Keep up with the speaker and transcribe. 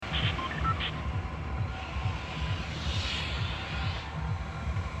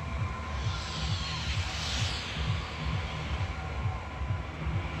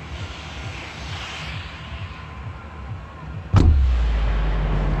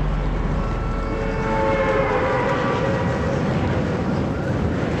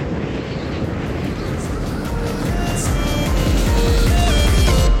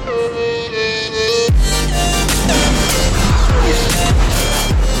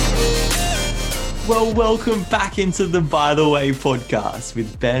Well, welcome back into the By the Way podcast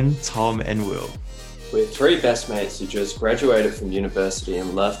with Ben, Tom, and Will. We're three best mates who just graduated from university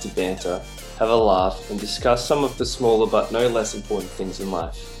and love to banter, have a laugh, and discuss some of the smaller but no less important things in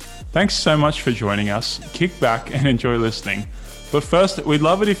life. Thanks so much for joining us. Kick back and enjoy listening. But first, we'd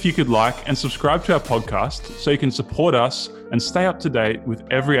love it if you could like and subscribe to our podcast so you can support us and stay up to date with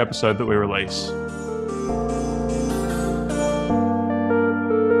every episode that we release.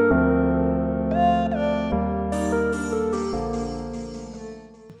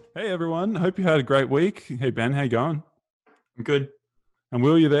 Hey everyone, hope you had a great week. Hey Ben, how you going? I'm good. And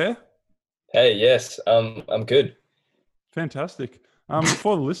Will, you there? Hey, yes, I'm good. Fantastic.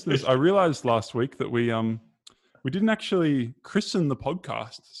 For the listeners, I realized last week that we didn't actually christen the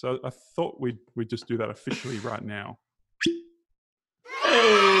podcast, so I thought we'd just do that officially right now.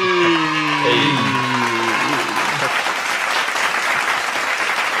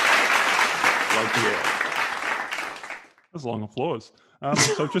 That's a long applause.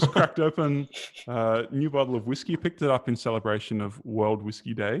 So I've just cracked open a new bottle of whiskey. Picked it up in celebration of World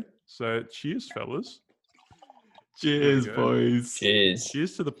Whiskey Day. So cheers, fellas. Cheers, boys. Cheers.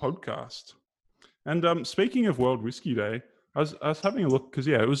 Cheers to the podcast. And speaking of World Whiskey Day, I was having a look because,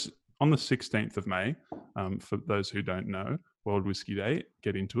 it was on the 16th of May. For those who don't know, World Whiskey Day,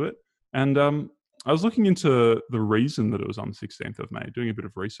 get into it. And I was looking into the reason that it was on the 16th of May, doing a bit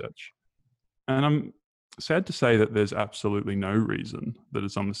of research. And I'm sad to say that there's absolutely no reason that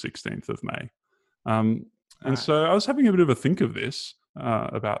it's on the 16th of May. And so I was having a bit of a think of this,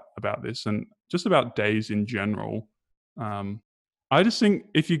 about this and just about days in general. I just think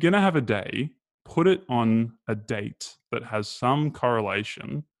if you're going to have a day, put it on a date that has some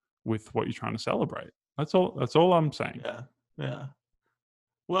correlation with what you're trying to celebrate. That's all I'm saying. Yeah.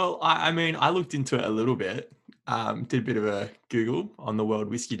 Well, I mean, I looked into it a little bit, did a bit of a Google on the World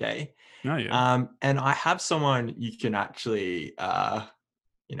Whiskey Day. Oh, yeah. And I have someone you can actually,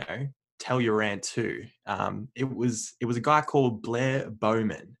 tell your rant to. It was a guy called Blair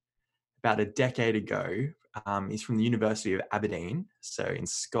Bowman about a decade ago. He's from the University of Aberdeen, so in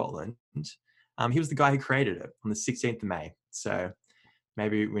Scotland. He was the guy who created it on the 16th of May. So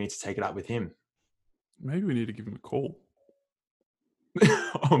maybe we need to take it up with him. Maybe we need to give him a call.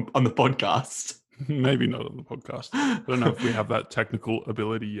 on the podcast. Maybe not on the podcast. I don't know if we have that technical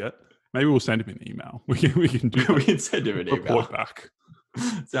ability yet. Maybe we'll send him an email. We can do that. We can send him an email. Report back.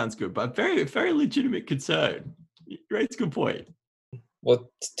 Sounds good, but very, very legitimate concern. You raise a good point.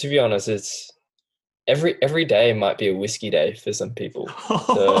 Well, to be honest, it's every day might be a whiskey day for some people.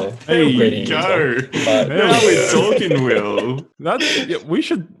 So There we go. But Now we're talking, Will. We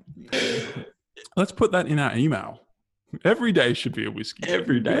should. Let's put that in our email. Every day should be a whiskey.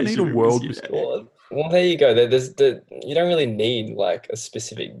 Every day We need should a be world whiskey whiskey. day. Well, there you go. You don't really need like a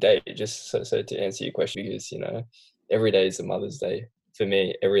specific day. Just so to answer your question, because every day is a Mother's Day. For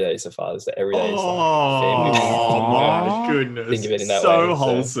me, every day is a Father's Day. Every day is like family. Oh my goodness! Think of it in that so way, so-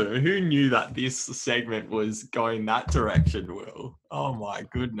 wholesome. Who knew that this segment was going that direction, Will? Oh my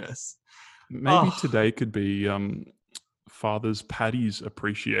goodness! Maybe today could be Father's Paddy's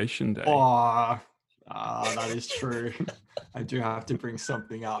Appreciation Day. That is true. I do have to bring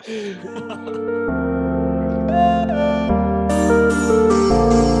something up.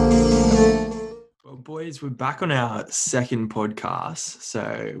 Well, boys, we're back on our second podcast.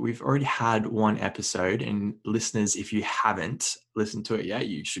 So we've already had one episode, and listeners, if you haven't listened to it yet,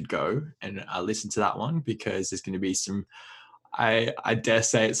 you should go and listen to that one, because there's going to be some, I dare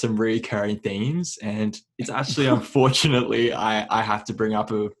say it's some recurring themes. And it's actually, unfortunately, I have to bring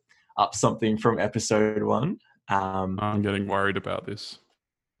up something from episode one. I'm getting worried about this.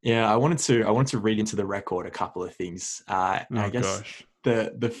 Yeah, I wanted to read into the record a couple of things. I guess Gosh.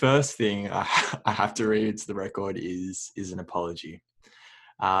 the first thing I have to read into the record is an apology.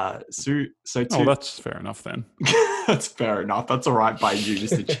 That's fair enough then. That's fair enough. That's all right by you,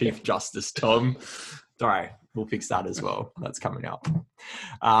 Mr. Chief Justice Tom. All right, we'll fix that as well. That's coming up.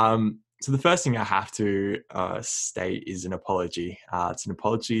 So the first thing I have to state is an apology. It's an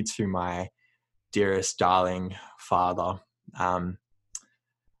apology to my dearest, darling father.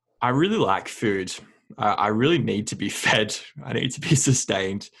 I really like food. I really need to be fed. I need to be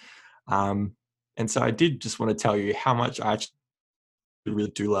sustained. And so I did just want to tell you how much I actually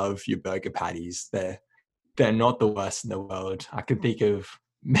really do love your burger patties. They're not the worst in the world. I can think of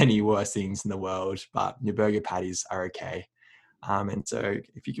many worse things in the world, but your burger patties are okay. And so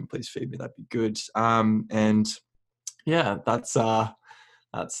if you can please feed me, that'd be good. And yeah, that's the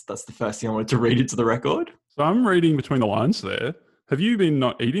first thing I wanted to read into the record. So I'm reading between the lines there. Have you been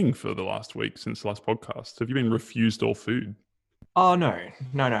not eating for the last week since the last podcast? Have you been refused all food? Oh no.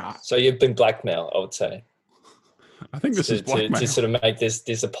 So you've been blackmailed, I would say, I think this is blackmail. to sort of make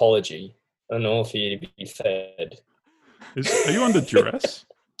this apology in order for you to be fed. Are you under duress?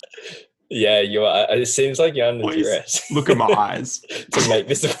 Yeah, you are. It seems like you're under Please duress. look at my eyes. To make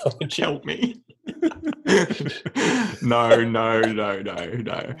this apology. Help me. No.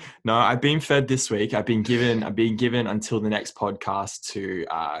 I've been fed this week. I've been given until the next podcast to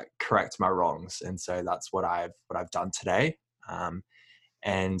correct my wrongs, and so that's what I've done today.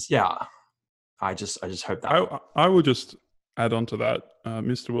 And yeah, I just hope that I will just add on to that,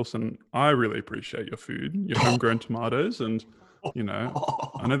 Mr. Wilson. I really appreciate your food, your homegrown tomatoes, and I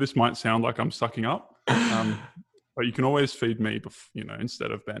know this might sound like I'm sucking up, but you can always feed me,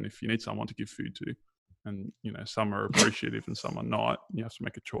 instead of Ben if you need someone to give food to. And, some are appreciative and some are not. You have to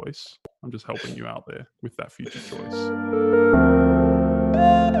make a choice. I'm just helping you out there with that future choice.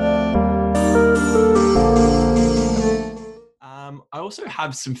 I also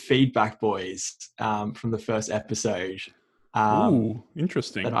have some feedback, boys, from the first episode. Ooh,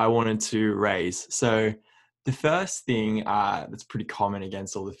 interesting. That I wanted to raise. So the first thing that's pretty common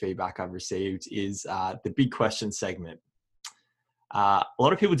against all the feedback I've received is the big question segment. A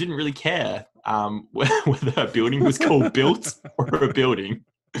lot of people didn't really care whether a building was called Built or a building.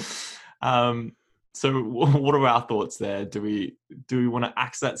 So what are our thoughts there? Do we want to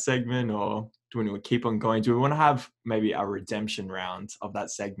axe that segment, or do we want to keep on going? Do we want to have maybe a redemption round of that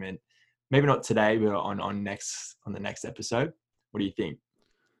segment? Maybe not today, but on the next episode. What do you think?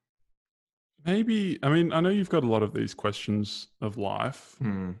 Maybe. I mean, I know you've got a lot of these questions of life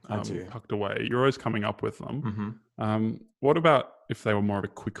I do. tucked away. You're always coming up with them. Mm-hmm. What about if they were more of a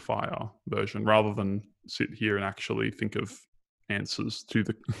quick fire version, rather than sit here and actually think of answers to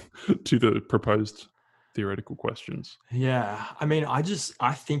the proposed theoretical questions? Yeah, I mean, I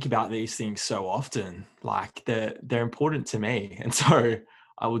think about these things so often, like they're important to me, and so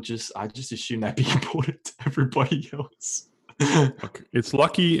I just assume they'd be important to everybody else. Look, it's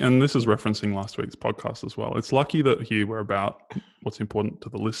lucky, and this is referencing last week's podcast as well. It's lucky that here we're about what's important to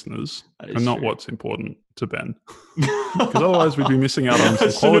the listeners and not what's important to Ben, because otherwise we'd be missing out on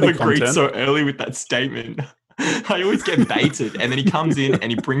some quality content. So early with that statement. I always get baited, and then he comes in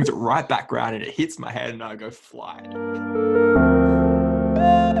and he brings it right back around, and it hits my head, and I go flying.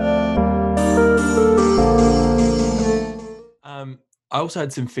 I also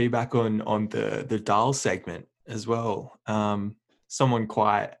had some feedback on the Dahl segment as well. Someone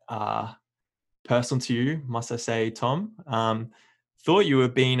quite personal to you, must I say, Tom. Thought you were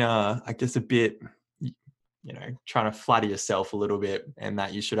being, I guess, a bit, trying to flatter yourself a little bit, and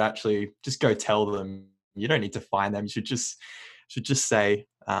that you should actually just go tell them. You don't need to find them. You should just say,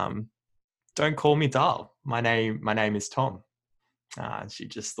 "Don't call me Dahl. My name is Tom." She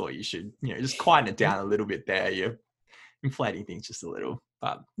just thought you should, just quieten it down a little bit there. You're inflating things just a little,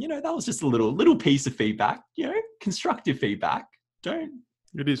 but that was just a little piece of feedback. Constructive feedback.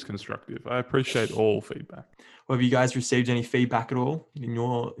 It is constructive. I appreciate all feedback. Well, have you guys received any feedback at all in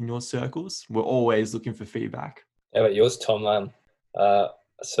your circles? We're always looking for feedback. How about yours, Tom? So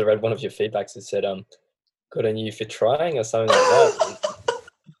I read one of your feedbacks that said, "Good on you for trying," or something like that.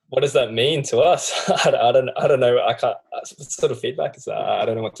 What does that mean to us? I don't know. I can't. What sort of feedback is that? I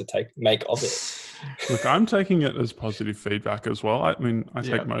don't know what to make of it. Look, I'm taking it as positive feedback as well. I mean, I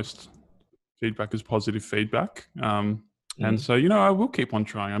take most feedback as positive feedback. And so, I will keep on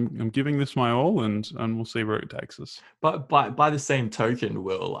trying. I'm giving this my all, and we'll see where it takes us. But by the same token,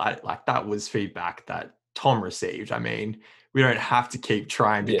 Will, that was feedback that Tom received. I mean, we don't have to keep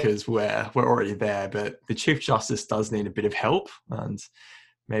trying because we're already there. But the Chief Justice does need a bit of help, and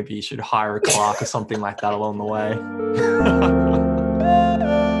maybe you should hire a clerk or something like that along the way.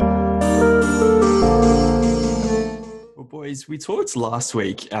 Well, boys, we talked last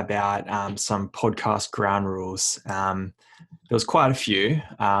week about some podcast ground rules. There was quite a few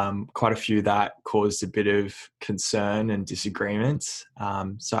that caused a bit of concern and disagreement.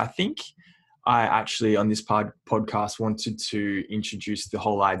 So I think I actually, on this podcast, wanted to introduce the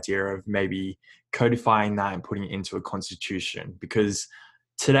whole idea of maybe codifying that and putting it into a constitution, because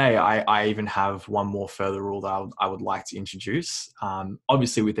today I even have one more further rule that I would like to introduce,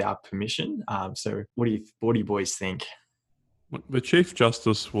 obviously with our permission. So what do you boys think? The Chief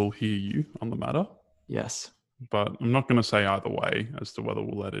Justice will hear you on the matter. Yes. But I'm not going to say either way as to whether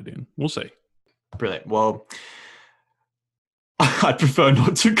we'll let it in. We'll see. Brilliant. Well, I'd prefer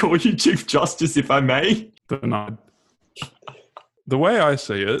not to call you Chief Justice, if I may. Denied. The way I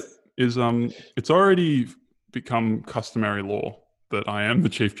see it is it's already become customary law that I am the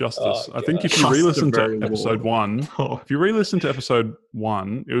Chief Justice. I think if you re-listen to episode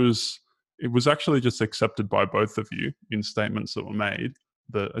 1, it it was actually just accepted by both of you in statements that were made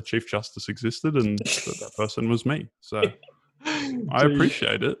that a Chief Justice existed and that person was me. So I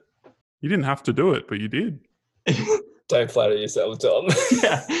appreciate it. You didn't have to do it, but you did. Don't flatter yourself, Tom.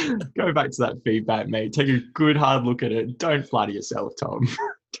 Yeah, go back to that feedback, mate. Take a good hard look at it. Don't flatter yourself, Tom.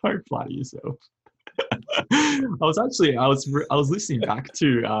 Don't flatter yourself. I was listening back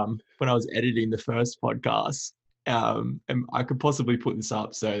to when I was editing the first podcast, and I could possibly put this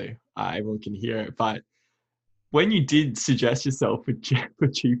up so everyone can hear it. But when you did suggest yourself for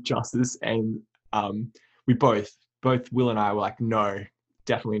Chief Justice, and we both Will and I were like, no,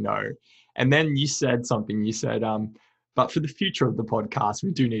 definitely no. And then you said something. You said, but for the future of the podcast,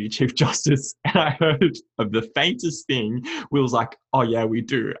 we do need a Chief Justice. And I heard of the faintest thing. Will's like, oh yeah, we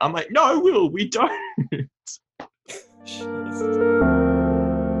do. I'm like, no, Will, we don't.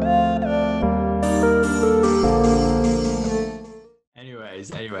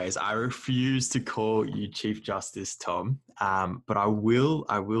 Anyways, I refuse to call you Chief Justice, Tom. But I will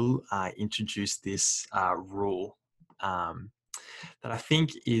introduce this rule that I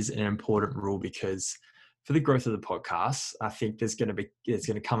think is an important rule, because for the growth of the podcast, I think there's going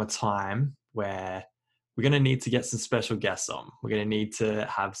to come a time where we're going to need to get some special guests on. We're going to need to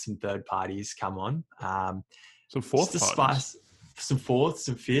have some third parties come on. Some fourth parties. Some fourths,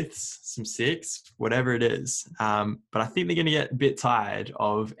 some fifths, some sixths, whatever it is. But I think they're going to get a bit tired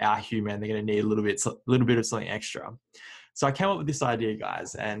of our humor, and they're going to need a little bit of something extra. So I came up with this idea,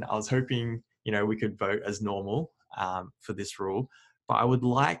 guys, and I was hoping, we could vote as normal for this rule. But I would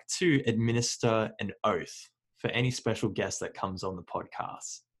like to administer an oath for any special guest that comes on the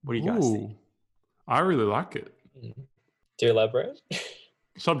podcast. What do you guys think? I really like it. Do you elaborate?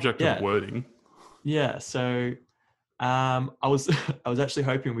 Subject of wording. Yeah. So I was actually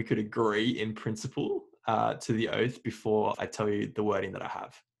hoping we could agree in principle to the oath before I tell you the wording that I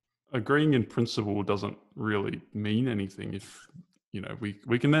have. Agreeing in principle doesn't really mean anything if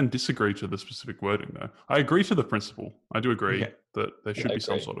we can then disagree to the specific wording though. I agree to the principle. I do agree that there should be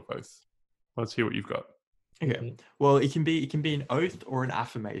some sort of oath. Let's hear what you've got. Okay. Well, it can be an oath or an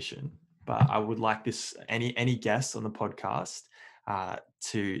affirmation, but I would like this any guest on the podcast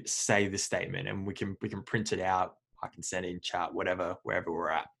to say the statement, and we can print it out. I can send it in chat, wherever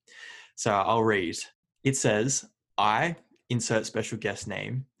we're at. So I'll read. It says, I, insert special guest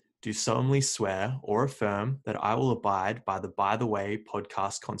name, do solemnly swear or affirm that I will abide by the Way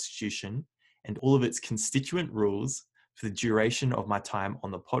podcast constitution and all of its constituent rules for the duration of my time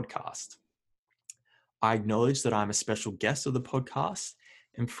on the podcast. I acknowledge that I'm a special guest of the podcast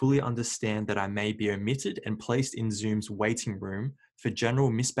and fully understand that I may be omitted and placed in Zoom's waiting room for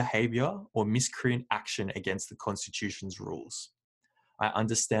general misbehavior or miscreant action against the Constitution's rules. I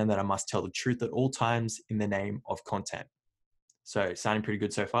understand that I must tell the truth at all times in the name of content. So, sounding pretty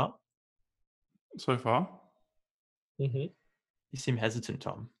good so far? So far? Mm-hmm. You seem hesitant,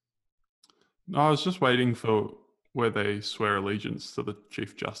 Tom. No, I was just waiting for where they swear allegiance to the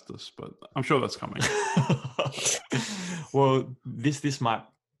Chief Justice, but I'm sure that's coming. Well, this might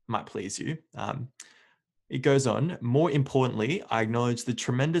please you. It goes on. More importantly, I acknowledge the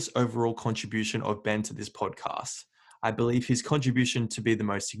tremendous overall contribution of Ben to this podcast. I believe his contribution to be the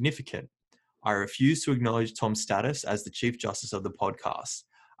most significant. I refuse to acknowledge Tom's status as the Chief Justice of the podcast.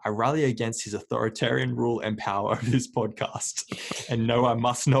 I rally against his authoritarian rule and power of this podcast. And no, I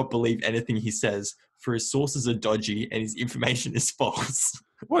must not believe anything he says, for his sources are dodgy and his information is false.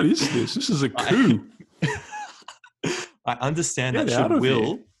 What is this? This is a coup. I understand Get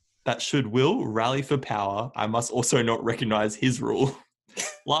that should Will rally for power, I must also not recognize his rule.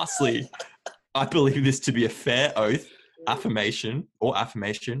 Lastly, I believe this to be a fair oath, affirmation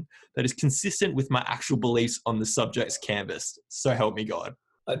that is consistent with my actual beliefs on the subjects canvassed. So help me God.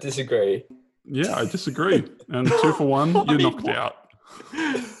 I disagree. Yeah, I disagree. And 2 for 1, you're knocked out.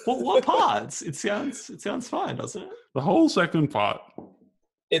 What parts? It sounds fine, doesn't it? The whole second part.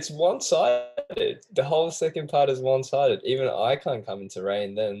 It's one-sided. The whole second part is one-sided. Even I can't come into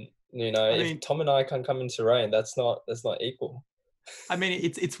reign. Then if Tom and I can't come into reign, that's not equal. I mean,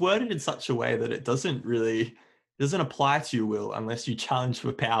 it's worded in such a way that it doesn't apply to you, Will, unless you challenge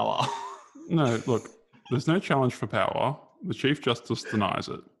for power. No, look, there's no challenge for power. The Chief Justice denies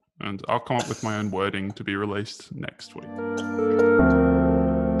it, and I'll come up with my own wording to be released next week.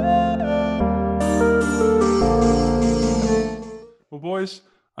 Well, boys,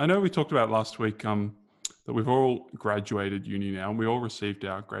 I know we talked about last week that we've all graduated uni now, and we all received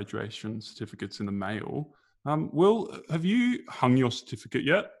our graduation certificates in the mail. Will, have you hung your certificate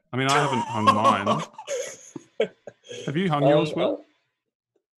yet? I mean, I haven't hung mine. Have you hung yours, Will?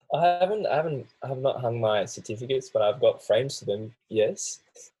 I have not hung my certificates, but I've got frames to them. Yes.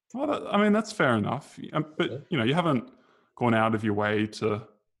 Well, I mean, that's fair enough. But, Yeah. you haven't gone out of your way to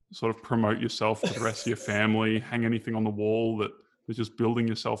sort of promote yourself to the rest of your family, hang anything on the wall that is just building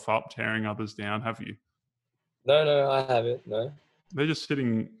yourself up, tearing others down, have you? No, I haven't. No, They're just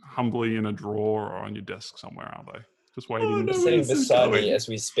sitting humbly in a drawer or on your desk somewhere, are they? Just Oh, waiting. no, they're sitting where's this beside me going? as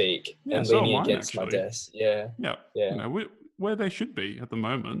we speak Yeah, and so am leaning mine, against my actually. desk. Yeah, Yeah. yeah. Where they should be at the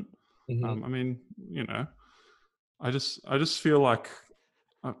moment. Mhm. I mean, I just feel like,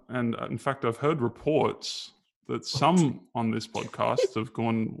 and in fact, I've heard reports that some on this podcast have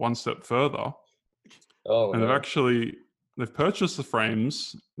gone one step further, Oh and no. they've purchased the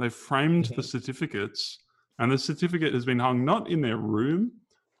frames, they've framed the Mhm. certificates, and the certificate has been hung not in their room,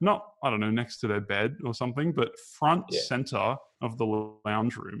 not, I don't know, next to their bed or something, but front Yeah. center of the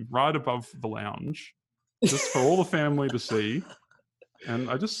lounge room, right above the lounge, just for all the family to see. And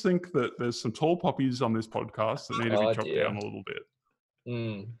I just think that there's some tall poppies on this podcast that need to be Oh chopped dear. down a little bit.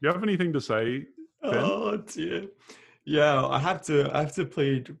 Mm. Do you have anything to say, Ben? Oh dear. Yeah, I have to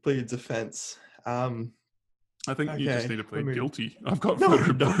plead defense. I think you just Okay, need to plead let me- guilty. I've got No,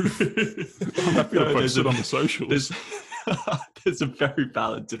 photo no. proof. I'm happy to No, post there's it a- on the socials. there's a very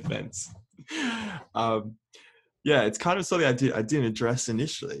valid defense. Yeah, it's kind of something I didn't address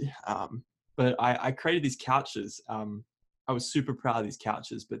initially. But I created these couches. I was super proud of these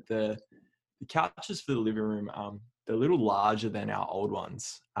couches, but the couches for the living room, they're a little larger than our old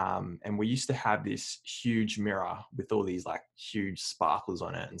ones. And we used to have this huge mirror with all these like huge sparkles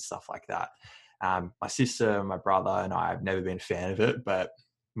on it and stuff like that. My sister, my brother, and I have never been a fan of it, but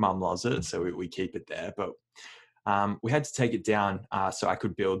Mum loves it, so we keep it there. But we had to take it down so I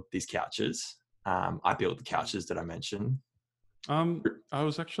could build these couches. I built the couches that I mentioned. I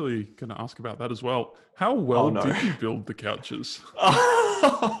was actually going to ask about that as well. How well no. did you build the couches?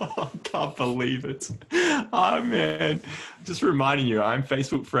 I can't believe it. Oh man, just reminding you, I'm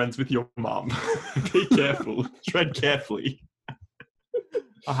Facebook friends with your mum. Be careful, tread carefully.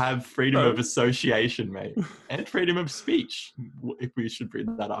 I have freedom of association, mate, and freedom of speech, if we should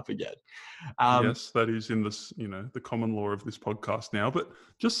bring that up again. Yes, that is in this, the common law of this podcast now. But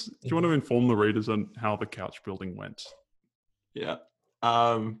just, do you want to inform the readers on how the couch building went? Yeah.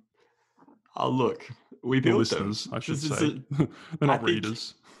 Oh, look, we The built listeners, them. I should This is say. They're not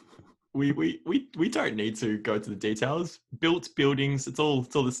readers. We don't need to go to the details. Built buildings, it's all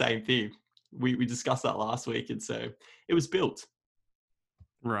the same thing. We discussed that last week, and so it was built.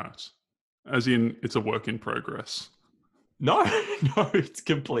 Right. As in, it's a work in progress. No, it's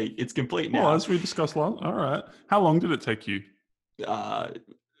complete. It's complete now. Well, as we discussed last. All right. How long did it take you? Yeah,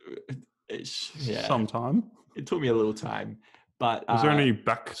 Some time. It took me a little time, but Was there any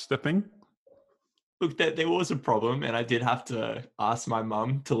backstepping? Look, there was a problem, and I did have to ask my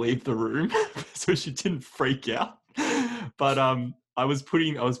mum to leave the room so she didn't freak out. But I was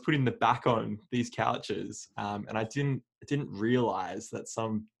putting the back on these couches, and I didn't realize that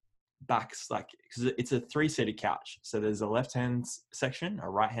some backs, like, because it's a 3-seater couch, so there's a left-hand section, a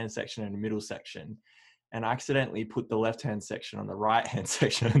right-hand section, and a middle section. And I accidentally put the left-hand section on the right-hand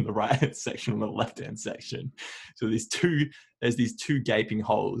section and the right-hand section on the left-hand section. So there's these two gaping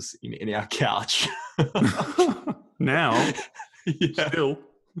holes in our couch. Now? Yeah. Still?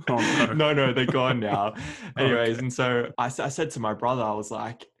 Oh, no. No, they're gone now. Anyways, Okay. and so I said to my brother, I was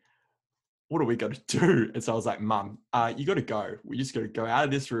like, what are we going to do? And so I was like, Mum, you got to go. We just got to go out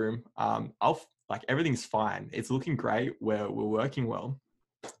of this room. Everything's fine. It's looking great. We're working well.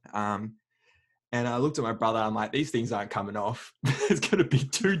 And I looked at my brother. I'm like, these things aren't coming off. There's going to be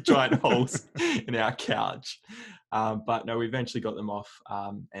 2 giant holes in our couch. But no, we eventually got them off,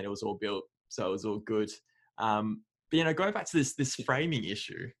 and it was all built, so it was all good. But going back to this framing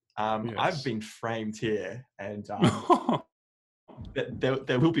issue, Yes. I've been framed here, and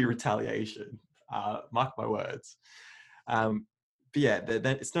there will be retaliation. Mark my words. But yeah,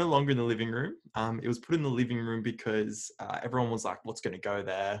 it's no longer in the living room. It was put in the living room because everyone was like, what's going to go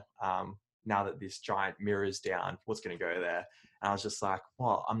there? Now that this giant mirror is down, what's going to go there? And I was just like,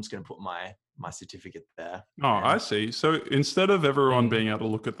 well, I'm just going to put my certificate there. Oh, I see. So instead of everyone Mm. being able to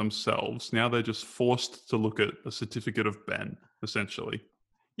look at themselves, now they're just forced to look at a certificate of Ben, essentially.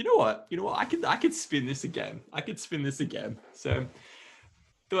 You know what? I could spin this again. So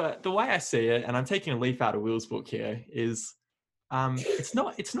the way I see it, and I'm taking a leaf out of Will's book here, is it's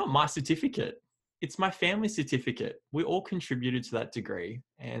not my certificate. It's my family certificate. We all contributed to that degree.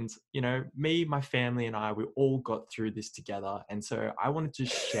 And, me, my family, and I, we all got through this together. And so I wanted to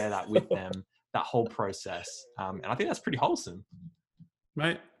share that with them, that whole process. And I think that's pretty wholesome.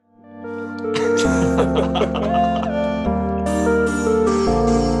 Mate.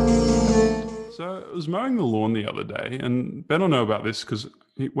 So I was mowing the lawn the other day, and Ben will know about this because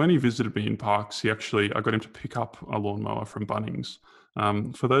when he visited me in Parks, I got him to pick up a lawnmower from Bunnings.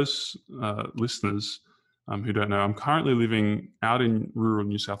 For those listeners who don't know, I'm currently living out in rural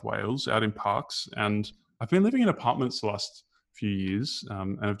New South Wales, out in Parks, and I've been living in apartments the last few years,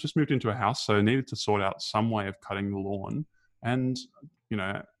 and I've just moved into a house, so I needed to sort out some way of cutting the lawn. And,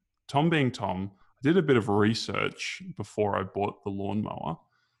 Tom being Tom, I did a bit of research before I bought the lawnmower,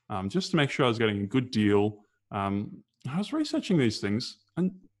 just to make sure I was getting a good deal. I was researching these things,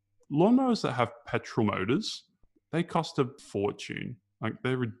 and lawnmowers that have petrol motors, they cost a fortune. Like,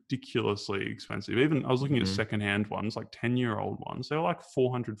 they're ridiculously expensive. Even I was looking at secondhand ones, like 10-year-old ones. They were like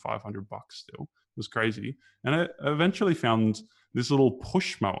 $400, $500 still. It was crazy. And I eventually found this little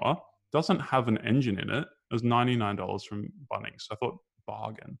push mower. Doesn't have an engine in it. It was $99 from Bunnings. So I thought,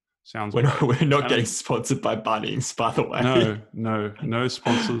 bargain. Sounds We're great. we're not getting sponsored by Bunnings, by the way. No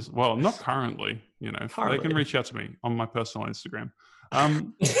sponsors. Well, not currently. They Currently. can reach out to me on my personal Instagram.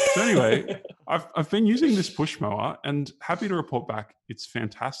 So anyway, I've been using this push mower, and happy to report back, it's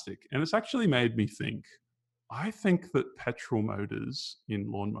fantastic. And it's actually made me think. I think that petrol motors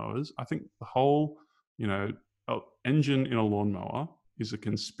in lawnmowers, I think the whole, engine in a lawnmower is a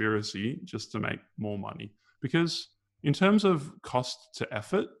conspiracy just to make more money. Because in terms of cost to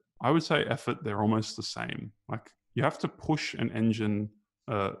effort, I would say effort, they're almost the same. Like, you have to push an engine,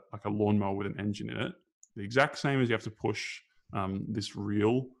 like a lawnmower with an engine in it, the exact same as you have to push this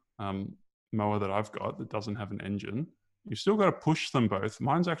real mower that I've got that doesn't have an engine. You've still got to push them both.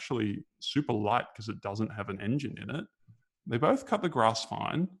 Mine's actually super light because it doesn't have an engine in it. They both cut the grass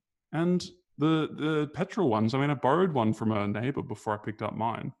fine. And the petrol ones, I borrowed one from a neighbor before I picked up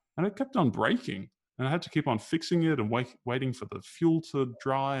mine, and it kept on breaking. And I had to keep on fixing it and waiting for the fuel to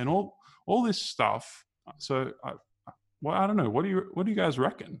dry and all this stuff. So I don't know. What do you guys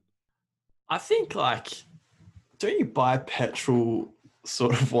reckon? I think, don't you buy petrol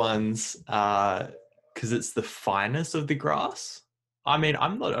sort of ones because it's the finest of the grass? I'm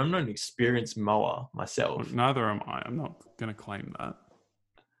not an experienced mower myself. Well, neither am I. I'm not going to claim that.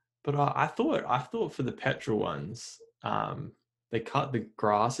 But I thought for the petrol ones, they cut the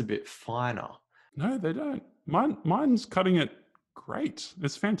grass a bit finer. No, they don't. Mine's cutting it great.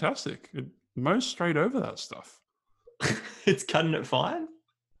 It's fantastic. It mows straight over that stuff. It's cutting it fine?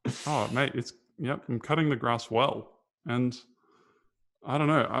 Oh, mate, I'm cutting the grass well. And I don't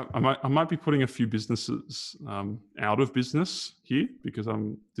know, I might be putting a few businesses out of business here because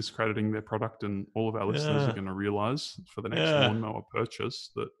I'm discrediting their product, and all of our listeners are going to realize for the next lawnmower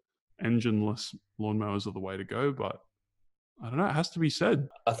purchase that engineless lawnmowers are the way to go. But I don't know, it has to be said.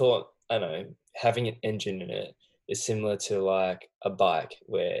 I thought, having an engine in it is similar to like a bike,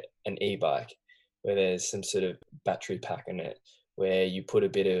 where an e-bike, where there's some sort of battery pack in it, where you put a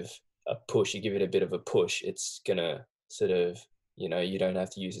bit of a push, you give it a bit of a push, it's gonna sort of, you don't have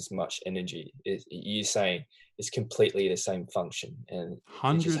to use as much energy. You're saying it's completely the same function, and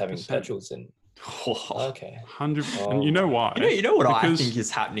 100%. Just having petrols and okay, 100%. And you know why? You know what I think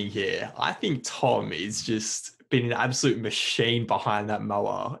is happening here? I think Tom is just been an absolute machine behind that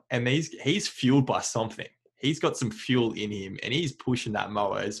mower, and he's fueled by something. He's got some fuel in him, and he's pushing that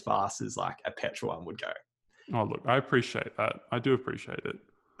mower as fast as like a petrol one would go. Oh, look, I appreciate that. I do appreciate it.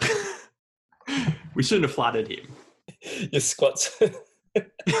 We shouldn't have flattered him. Your squats. Yeah,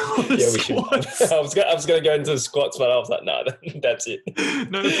 we should. I was going to go into the squats, but I was like, no, that's it.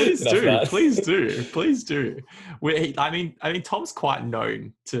 No, please do. Tom's quite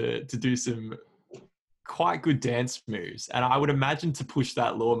known to do some quite good dance moves, and I would imagine to push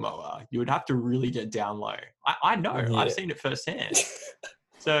that lawnmower, you would have to really get down low. I know, yeah. I've seen it firsthand.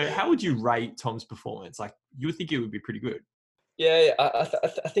 So how would you rate Tom's performance? Like, you would think it would be pretty good. Yeah, I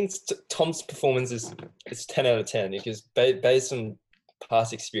think Tom's performance is 10 out of 10 because based on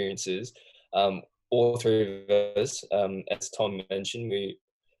past experiences, all three of us, as Tom mentioned, we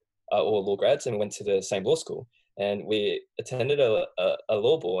are all law grads and we went to the same law school, and we attended a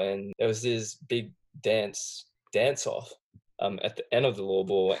law ball, and there was this big dance off at the end of the law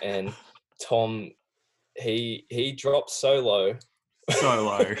ball, and Tom he dropped so low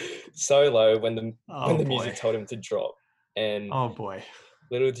when the music told him to drop. And oh boy,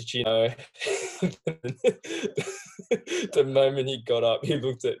 little did you know, the moment he got up, he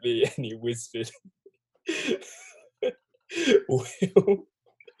looked at me and he whispered, "Will,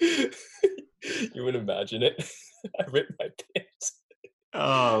 you wouldn't imagine it. I ripped my pants."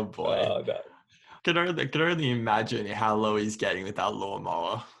 Oh boy. No. Can only imagine how low he's getting with that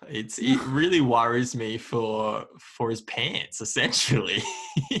lawnmower. It really worries me for his pants, essentially.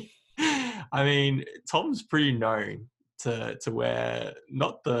 I mean, Tom's pretty known to wear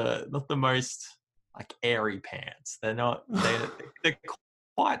not the most like airy pants. They're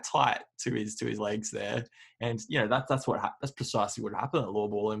quite tight to his legs there, and that's precisely what happened at Law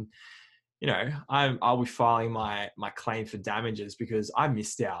Ball. And I'll be filing my claim for damages because I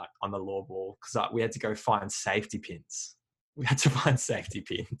missed out on the Law Ball because we had to go find safety pins. We had to find safety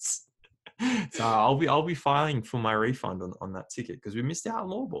pins. So I'll be filing for my refund on that ticket because we missed out on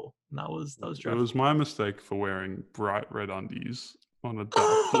Law Ball. And that was It dreadful. was my mistake for wearing bright red undies on a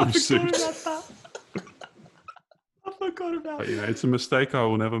dark blue suit. I forgot about But, that. it's a mistake I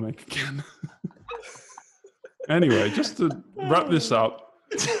will never make again. Anyway, just to wrap this up,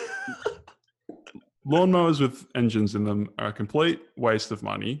 lawnmowers with engines in them are a complete waste of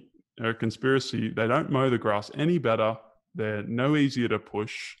money. They're a conspiracy. They don't mow the grass any better. They're no easier to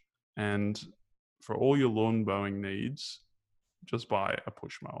push. And for all your lawn mowing needs, just buy a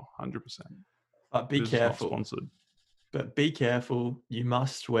push mower, 100%. But be This is not careful. sponsored. But be careful. You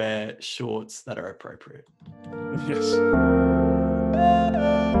must wear shorts that are appropriate. Yes.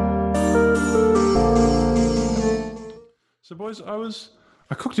 So, boys,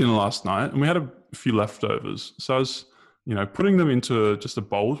 I cooked dinner last night and we had a few leftovers. So I was, putting them into just a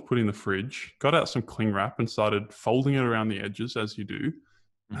bowl to put in the fridge, got out some cling wrap and started folding it around the edges as you do.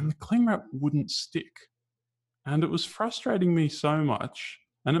 And the cling wrap wouldn't stick. And it was frustrating me so much.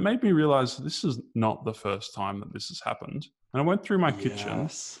 And it made me realize this is not the first time that this has happened. And I went through my kitchen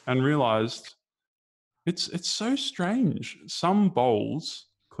and realized it's so strange. Some bowls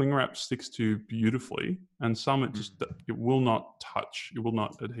cling wrap sticks to beautifully, and some it will not touch, it will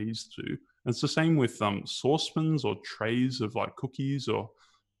not adhere to. And it's the same with saucepans or trays of like cookies or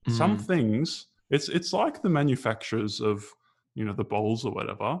some things. It's like the manufacturers of the bowls or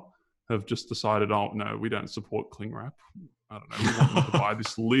whatever have just decided, oh no, we don't support cling wrap. I don't know, we want them to buy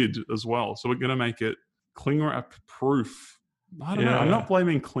this lid as well, so we're going to make it cling wrap proof. I don't know. I'm not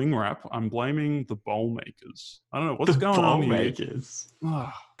blaming cling wrap. I'm blaming the bowl makers. I don't know what's going on here. Makers.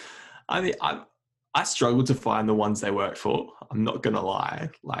 I mean, I struggle to find the ones they work for. I'm not gonna lie.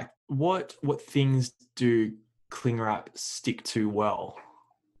 Like, what things do cling wrap stick to well?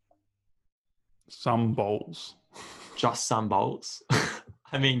 Some bowls. Just some bowls.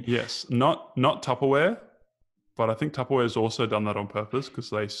 I mean, yes, not Tupperware, but I think Tupperware has also done that on purpose because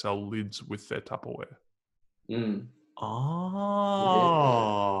they sell lids with their Tupperware.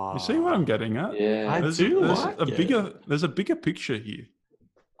 Oh, you see what I'm getting at? Yeah, there's a bigger picture here.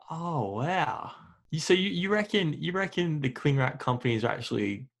 Oh wow! So you reckon the cling wrap companies are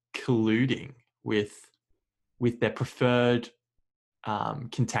actually colluding with their preferred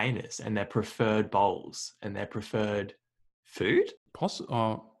containers and their preferred bowls and their preferred food?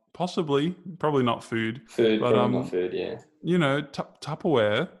 Possibly, probably not food. But not food. Yeah.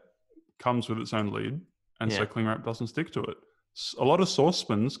 Tupperware comes with its own lid, and so cling wrap doesn't stick to it. A lot of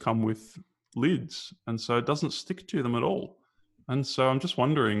saucepans come with lids, and so it doesn't stick to them at all. And so I'm just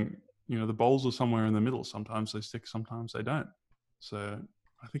wondering, the bowls are somewhere in the middle. Sometimes they stick, sometimes they don't. So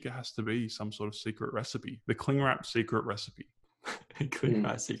I think it has to be some sort of secret recipe. The cling wrap secret recipe. Cling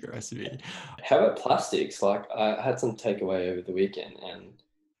wrap secret recipe. How about plastics? Like, I had some takeaway over the weekend, and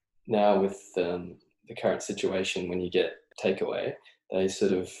now with the current situation, when you get takeaway, they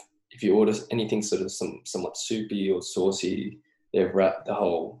sort of, if you order anything sort of somewhat soupy or saucy, they've wrapped the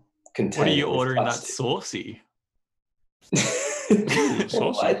whole container. What are you ordering plastic. that's saucy?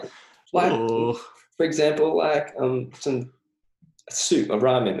 Saucy. Like, for example, like some soup, a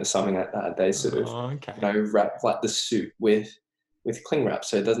ramen or something like that. They sort of wrap like the soup with cling wrap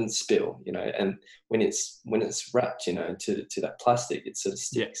so it doesn't spill, and when it's wrapped, to that plastic, it sort of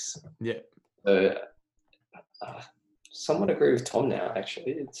sticks. Yeah. So somewhat agree with Tom now,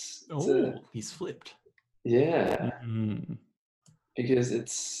 actually. He's flipped. Yeah. Because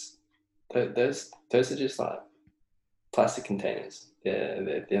it's those are just like plastic containers.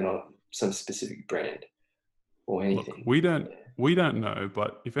 They're not some specific brand or anything. Look, we don't know,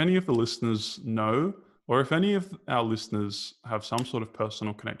 but if any of the listeners know, or if any of our listeners have some sort of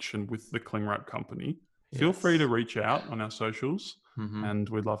personal connection with the cling wrap company, feel free to reach out on our socials, and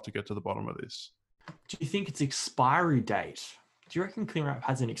we'd love to get to the bottom of this. Do you think it's expiry date? Do you reckon cling wrap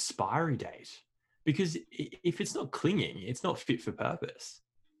has an expiry date? Because if it's not clinging, it's not fit for purpose.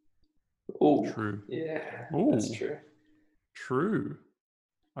 Oh, true. Yeah, Ooh, that's true. True.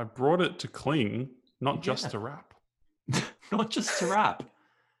 I brought it to cling, not just to wrap. Not just to wrap.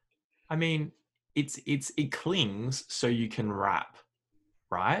 I mean, it clings so you can wrap,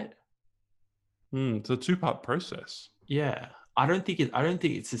 right? It's a two-part process. Yeah. I don't think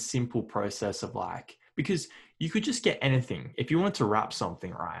it's a simple process of like, because you could just get anything. If you wanted to wrap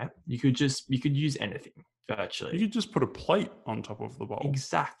something, right? You could use anything virtually. You could just put a plate on top of the bowl.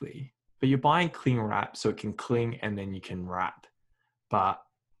 Exactly. But you're buying cling wrap so it can cling and then you can wrap. but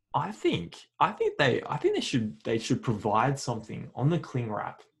I think they should provide something on the cling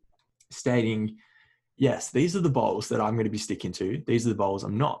wrap stating, yes, these are the bowls that I'm going to be sticking to. These are the bowls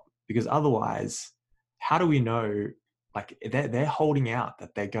I'm not, because otherwise, how do we know? Like they're holding out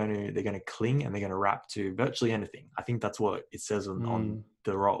that they're going to cling and they're going to wrap to virtually anything. I think that's what it says on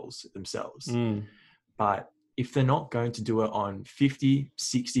the rolls themselves. But if they're not going to do it on 50,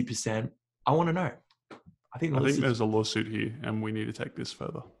 60%, I want to know. I think there's a lawsuit here, and we need to take this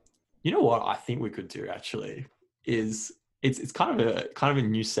further. You know what I think we could do actually is it's kind of a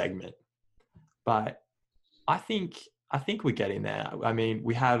new segment, but I think we're getting there. I mean,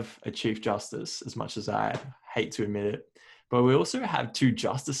 we have a Chief Justice, as much as I hate to admit it, but we also have 2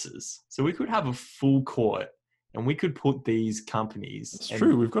 justices. So we could have a full court, and we could put these companies. It's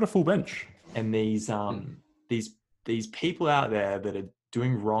true. We've got a full bench. And these people out there that are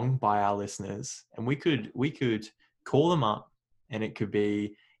doing wrong by our listeners, and we could call them up, and it could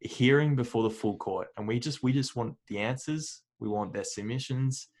be a hearing before the full court, and we just want the answers. We want their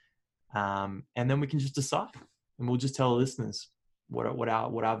submissions, and then we can just decide, and we'll just tell the listeners what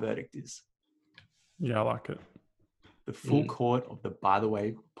our verdict is. Yeah, I like it. The full court of the By the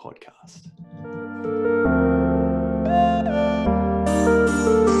Way podcast.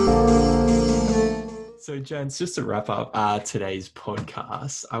 So, gents, just to wrap up today's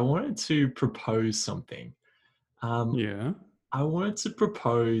podcast, I wanted to propose something. I wanted to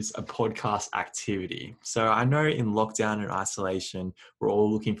propose a podcast activity. So I know in lockdown and isolation, we're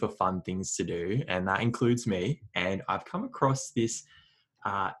all looking for fun things to do, and that includes me. And I've come across this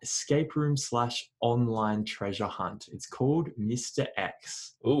escape room / online treasure hunt. It's called Mr.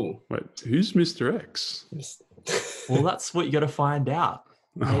 X. Ooh. Wait, who's Mr. X? Well, that's what you got to find out.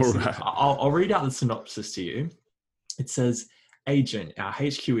 All right. I'll read out the synopsis to you. It says, Agent, our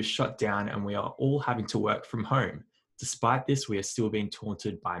HQ is shut down and we are all having to work from home. Despite this, we are still being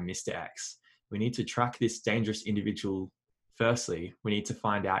taunted by Mr. X. We need to track this dangerous individual. Firstly, we need to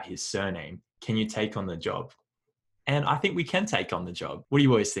find out his surname. Can you take on the job? And I think we can take on the job. What do you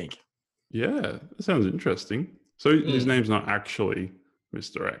boys think? Yeah, that sounds interesting. So his name's not actually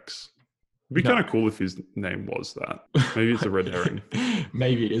Mr. X. It'd be kind of cool if his name was that. Maybe it's a red herring.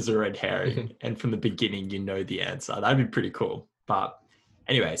 Maybe it is a red herring. And from the beginning, you know the answer. That'd be pretty cool. But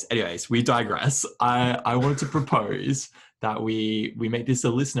anyways, we digress. I wanted to propose that we make this a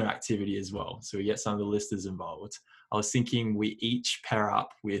listener activity as well. So we get some of the listeners involved. I was thinking we each pair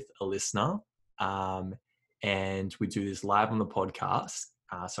up with a listener and we do this live on the podcast.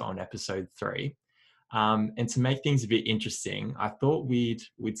 So on episode 3. And to make things a bit interesting, I thought we'd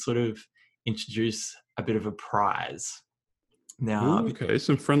sort of introduce a bit of a prize. Now, okay,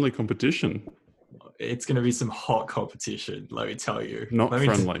 some friendly competition. It's going to be some hot competition, let me tell you. Not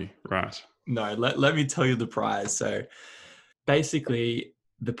friendly, right? No, let me tell you the prize. So basically,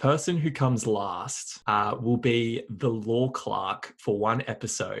 the person who comes last will be the law clerk for one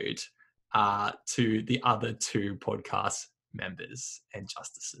episode to the other 2 podcast members and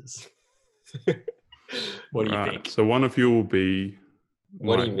justices. What do you think? So one of you will be...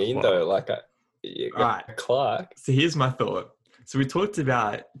 What do you mean, though? Like a clerk? So here's my thought. So we talked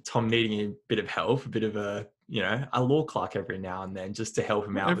about Tom needing a bit of help, a bit of a law clerk every now and then, just to help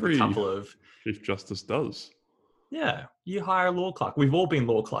him out with a couple of... Chief Justice does. Yeah, you hire a law clerk. We've all been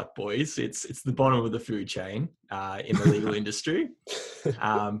law clerk boys. It's the bottom of the food chain in the legal industry.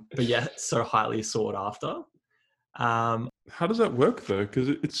 But yeah, so highly sought after. How does that work though? Because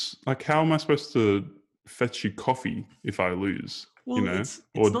it's like, how am I supposed to fetch you coffee if I lose? Well,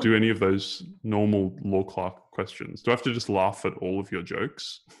 or do any of those normal law clerk questions? Do I have to just laugh at all of your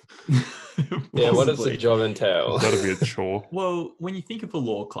jokes? Yeah, what does the job entail? That'll be a chore. Well, when you think of a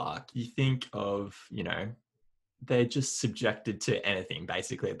law clerk, you think of, they're just subjected to anything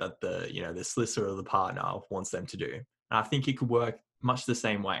basically that the solicitor or the partner wants them to do. And I think it could work much the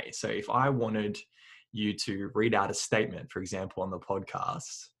same way. So if I wanted you to read out a statement, for example, on the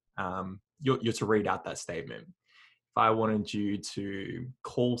podcast, you're to read out that statement. If I wanted you to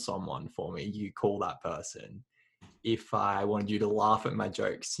call someone for me, you call that person. If I wanted you to laugh at my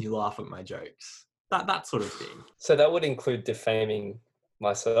jokes, you laugh at my jokes. That sort of thing. So that would include defaming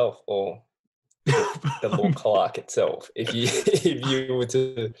myself or the law clerk itself, if you were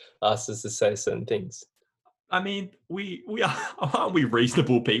to ask us to say certain things. I mean, aren't we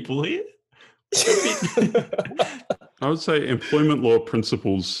reasonable people here? I would say employment law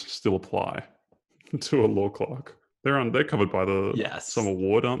principles still apply to a law clerk. They're covered by some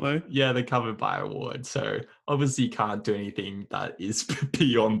award, aren't they? Yeah, they're covered by award. So obviously you can't do anything that is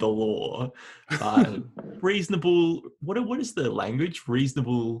beyond the law. But reasonable, what is the language?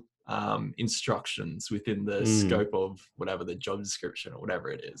 Reasonable instructions within the scope of whatever the job description or whatever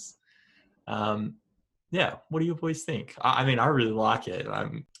it is. Yeah, what do you boys think? I mean, I really like it.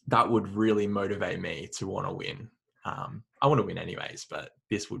 That would really motivate me to want to win. I want to win anyways, but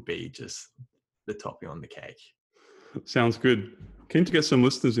this would be just the topping on the cake. Sounds good. Keen to get some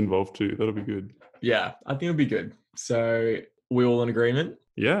listeners involved too. That'll be good. Yeah, I think it'll be good. So we all in agreement?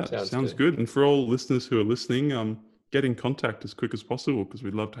 Yeah, sounds good. And for all listeners who are listening, get in contact as quick as possible because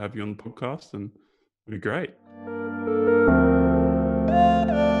we'd love to have you on the podcast and it'd be great.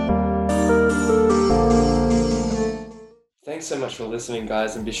 Thanks so much for listening,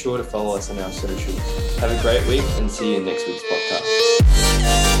 guys, and be sure to follow us on our socials. Have a great week and see you in next week's podcast.